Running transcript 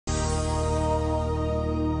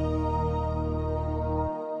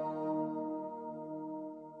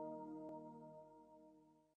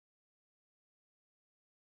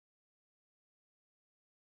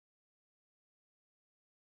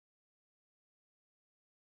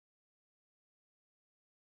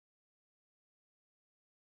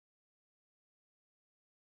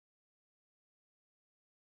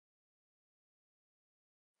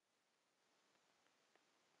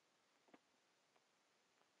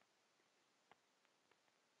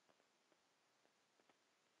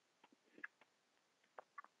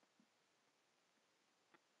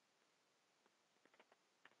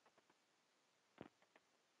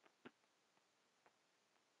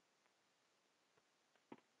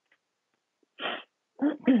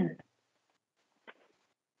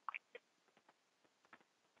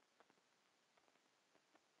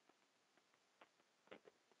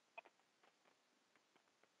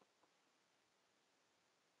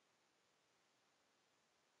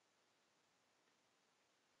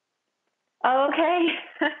Okay.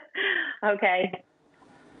 Okay.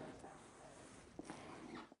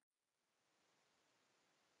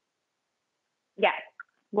 Yeah.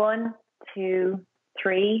 1, 2,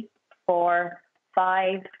 3, 4,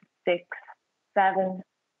 5, 6, 7.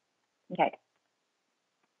 Okay.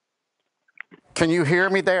 Can you hear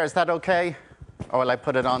me there? Is that okay? Or will I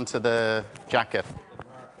put it onto the jacket? On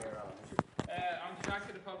the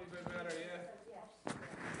jacket, it probably be better, yeah.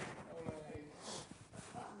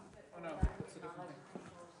 Oh no, that's a different thing.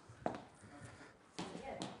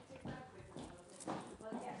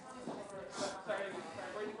 Sorry,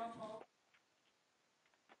 where you from?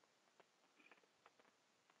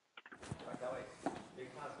 That way. Big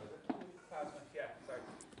Plasma, yeah, sorry.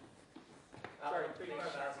 Sorry, big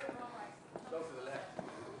Plasma. Go to the left.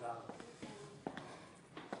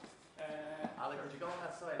 Alec, would you go on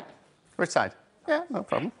that side? Which side? Yeah, no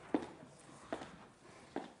problem.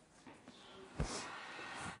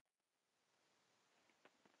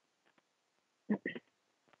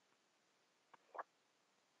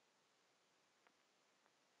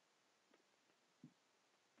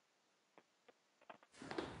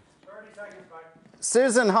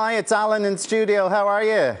 Susan, hi, it's Alan in studio. How are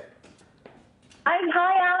you?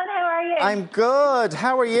 Hi, Alan. How are you? I'm good.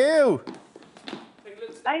 How are you?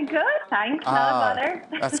 I'm good, thanks. Not a bother.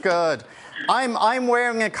 That's good. I'm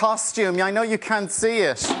wearing a costume. I know you can't see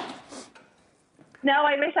it. No,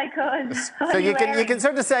 I wish I could. So you can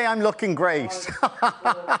sort of say I'm looking great.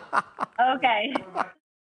 Okay.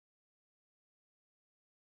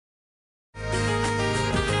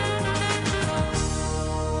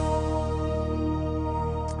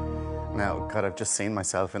 Now, God, I've just seen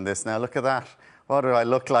myself in this now. Look at that. What do I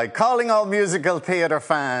look like? Calling all musical theatre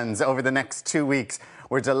fans over the next 2 weeks.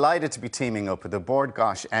 We're delighted to be teaming up with the Bord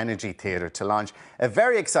Gais Theatre to launch a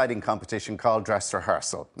very exciting competition called Dress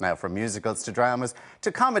Rehearsal. Now, from musicals to dramas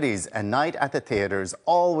to comedies, a night at the theatre is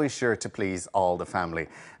always sure to please all the family.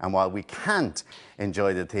 And while we can't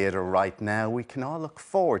enjoy the theatre right now, we can all look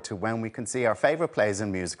forward to when we can see our favourite plays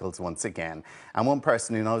and musicals once again. And one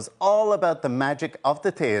person who knows all about the magic of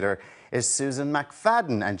the theatre is Susan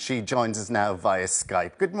McFadden, and she joins us now via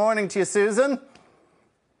Skype. Good morning to you, Susan.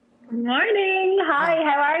 Good morning. Hi,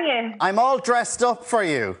 how are you? I'm all dressed up for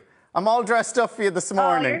you. I'm all dressed up for you this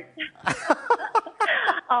morning.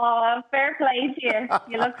 Oh, fair play to you.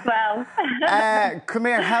 You look swell. Come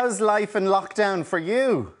here, how's life in lockdown for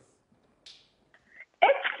you?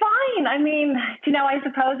 It's fine. I mean, I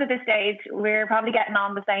suppose at this stage we're probably getting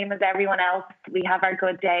on the same as everyone else. We have our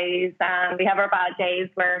good days and we have our bad days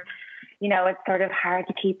where, it's sort of hard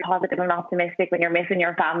to keep positive and optimistic when you're missing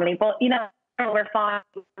your family. But, we're fine.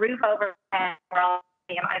 Roof over our head.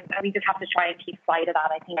 And we just have to try and keep sight of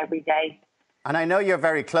that, I think, every day. And I know you're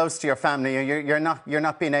very close to your family. You're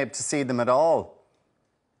not being able to see them at all.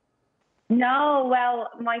 No,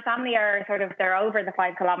 well, my family are they're over the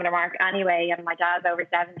 5 kilometre mark anyway, and my dad's over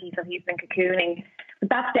 70, so he's been cocooning. But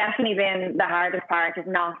that's definitely been the hardest part, is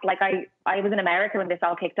not, I was in America when this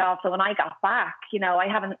all kicked off, so when I got back, I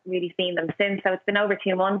haven't really seen them since, so it's been over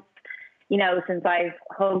 2 months, since I've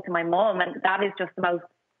hugged my mum, and that is just the most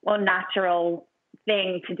unnatural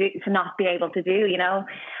thing to do, to not be able to do,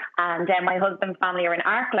 And my husband's family are in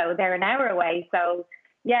Arklow, they're an hour away, so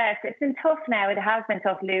yes, it's been tough now. It has been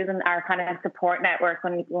tough losing our kind of support network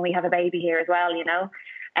when we have a baby here as well,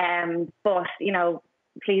 But,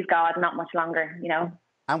 please God, not much longer,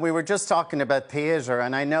 And we were just talking about theatre,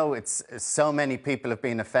 and I know it's so many people have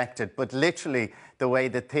been affected, but literally the way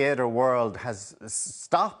the theatre world has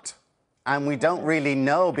stopped. And we don't really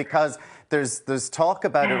know, because there's talk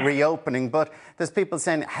about it reopening, but there's people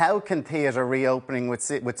saying, how can theatre reopening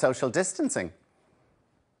with social distancing?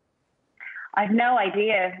 I've no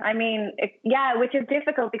idea. I mean, which is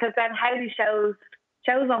difficult, because then how do shows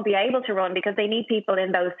won't be able to run, because they need people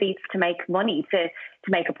in those seats to make money, to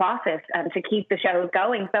make a profit and to keep the shows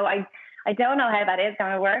going. So I don't know how that is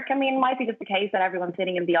going to work. I mean, it might be just the case that everyone's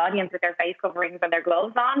sitting in the audience with their face coverings and their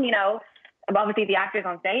gloves on, Obviously the actors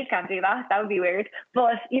on stage can't do that. That would be weird.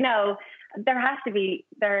 But, there has to be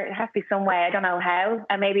some way. I don't know how.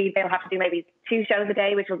 And maybe they'll have to do maybe 2 shows a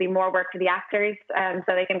day, which will be more work for the actors,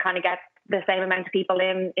 so they can kind of get the same amount of people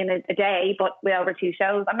in a day, but with over 2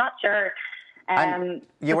 shows. I'm not sure.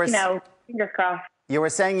 Fingers crossed. You were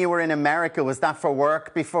saying you were in America. Was that for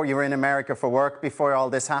work before? You were in America for work before all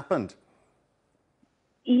this happened?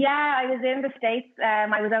 Yeah, I was in the States.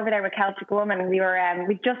 I was over there with Celtic Woman.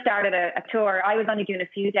 We just started a tour. I was only doing a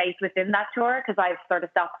few days within that tour because I've sort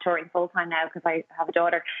of stopped touring full time now because I have a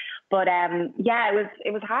daughter. But yeah,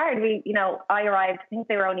 it was hard. I arrived. I think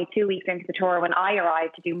they were only 2 weeks into the tour when I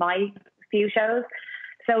arrived to do my few shows.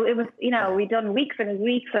 So it was, we'd done weeks and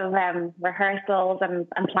weeks of rehearsals and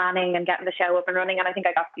planning and getting the show up and running. And I think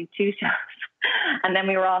I got to do 2 shows. And then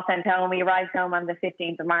we were all sent home. We arrived home on the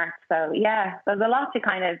 15th of March. So yeah, there's a lot to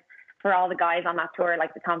kind of, for all the guys on that tour,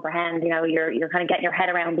 like to comprehend. You're kind of getting your head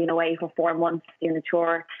around being away for 4 months doing the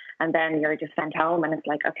tour, and then you're just sent home, and it's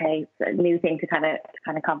like, okay, it's a new thing to kind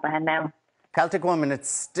of comprehend now. Celtic Woman,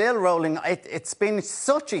 it's still rolling. It's been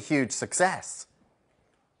such a huge success.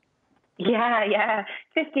 Yeah.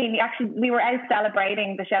 15. Actually, we were out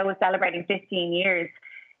celebrating. The show was celebrating 15 years.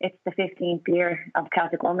 It's the 15th year of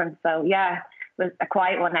Celtic Woman. So yeah, it was a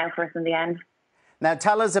quiet one now for us in the end. Now,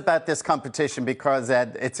 tell us about this competition, because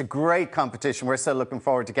it's a great competition. We're so looking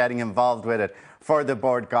forward to getting involved with it for the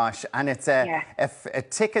Bord Gais, and it's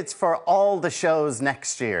tickets for all the shows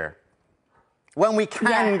next year. When we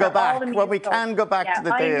can go back, to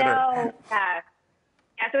the theatre. I know.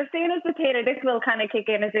 So as soon as the theatre, this will kind of kick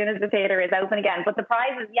in as soon as the theatre is open again. But the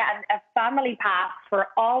prize is, a family pass for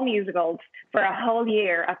all musicals for a whole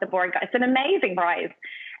year at the Bord Gais. It's an amazing prize.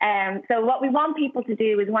 So what we want people to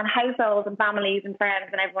do is we want households and families and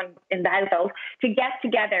friends and everyone in the household to get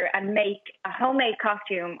together and make a homemade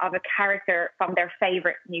costume of a character from their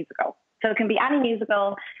favourite musical. So it can be any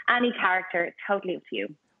musical, any character, it's totally up to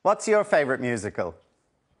you. What's your favourite musical?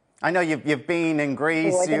 I know you've been in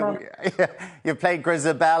Greece, you've played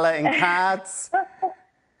Grisabella in Cats.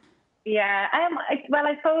 Yeah, I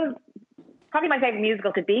suppose probably my favourite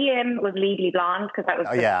musical to be in was Legally Blonde, because that was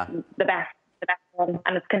the best one,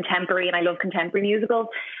 and it's contemporary, and I love contemporary musicals.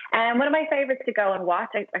 One of my favourites to go and watch,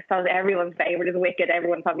 I suppose everyone's favourite is Wicked,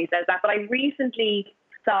 everyone probably says that, but I recently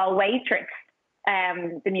saw Waitress,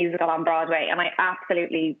 the musical on Broadway, and I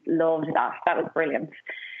absolutely loved that. That was brilliant.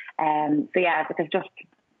 So yeah, there's just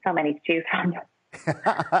so many to choose from.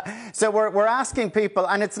 So we're asking people,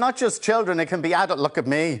 and it's not just children, it can be adult. Look at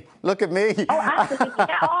me. Oh, absolutely.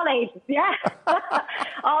 Yeah, all ages. Yeah.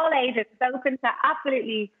 All ages. It's open to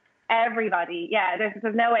absolutely everybody. Yeah,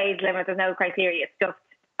 there's no age limit, there's no criteria. It's just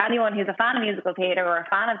anyone who's a fan of musical theatre or a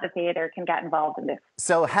fan of the theatre can get involved in this.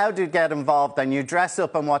 So how do you get involved then? You dress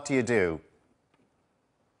up, and what do you do?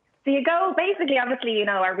 So you go, basically, obviously,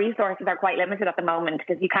 our resources are quite limited at the moment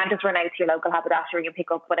because you can't just run out to your local haberdashery and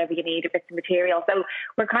pick up whatever you need, bits of material. So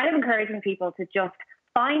we're kind of encouraging people to just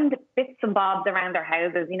find bits and bobs around their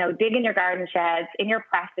houses, dig in your garden sheds, in your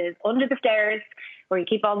presses, under the stairs where you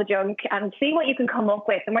keep all the junk, and see what you can come up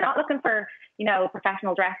with. And we're not looking for,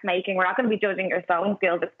 professional dressmaking. We're not going to be judging your sewing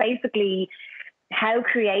skills. It's basically how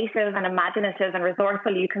creative and imaginative and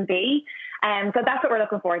resourceful you can be. So that's what we're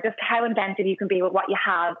looking for, just how inventive you can be with what you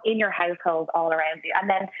have in your household all around you. And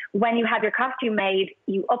then when you have your costume made,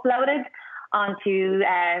 you upload it onto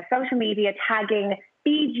social media, tagging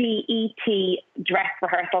BGET dress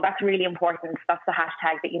rehearsal. That's really important. That's the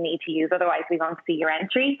hashtag that you need to use. Otherwise, we won't see your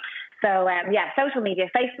entry. So, social media,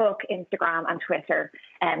 Facebook, Instagram and Twitter,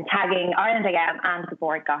 tagging Ireland AM and the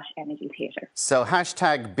Bord Gais Energy Theatre. So,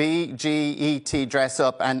 hashtag BGET dress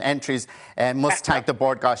up, and entries must tag the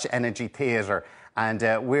Bord Gais Energy Theatre. And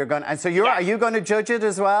we're going. And so, are you going to judge it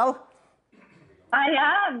as well?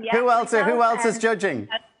 I am. Yes. Who else is judging?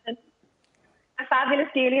 A fabulous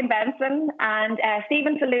Julian Benson and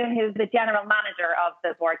Stephen Saloon, who's the general manager of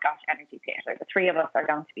the Bord Gais Energy Theatre. The three of us are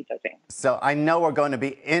going to be judging. So I know we're going to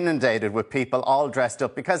be inundated with people all dressed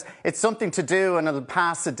up, because it's something to do, and it'll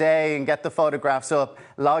pass a day and get the photographs up,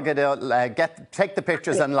 log it out, take the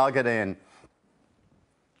pictures and log it in.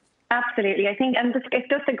 Absolutely. I think, and it's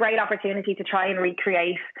just a great opportunity to try and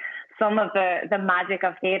recreate some of the magic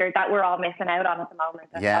of theatre that we're all missing out on at the moment.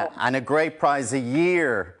 Yeah, and a great prize, a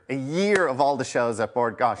year of all the shows at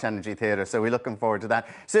Bord Gais Energy Theatre. So we're looking forward to that.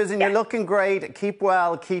 Susan, you're looking great. Keep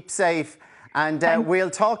well, keep safe, and we'll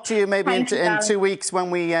talk to you maybe in 2 weeks when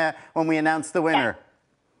we announce the winner.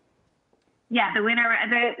 Yeah, the winner.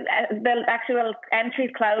 The actual entries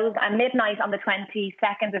close at midnight on the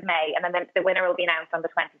 22nd of May, and then the winner will be announced on the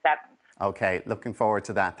 27th. Okay, looking forward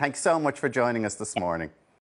to that. Thanks so much for joining us this morning.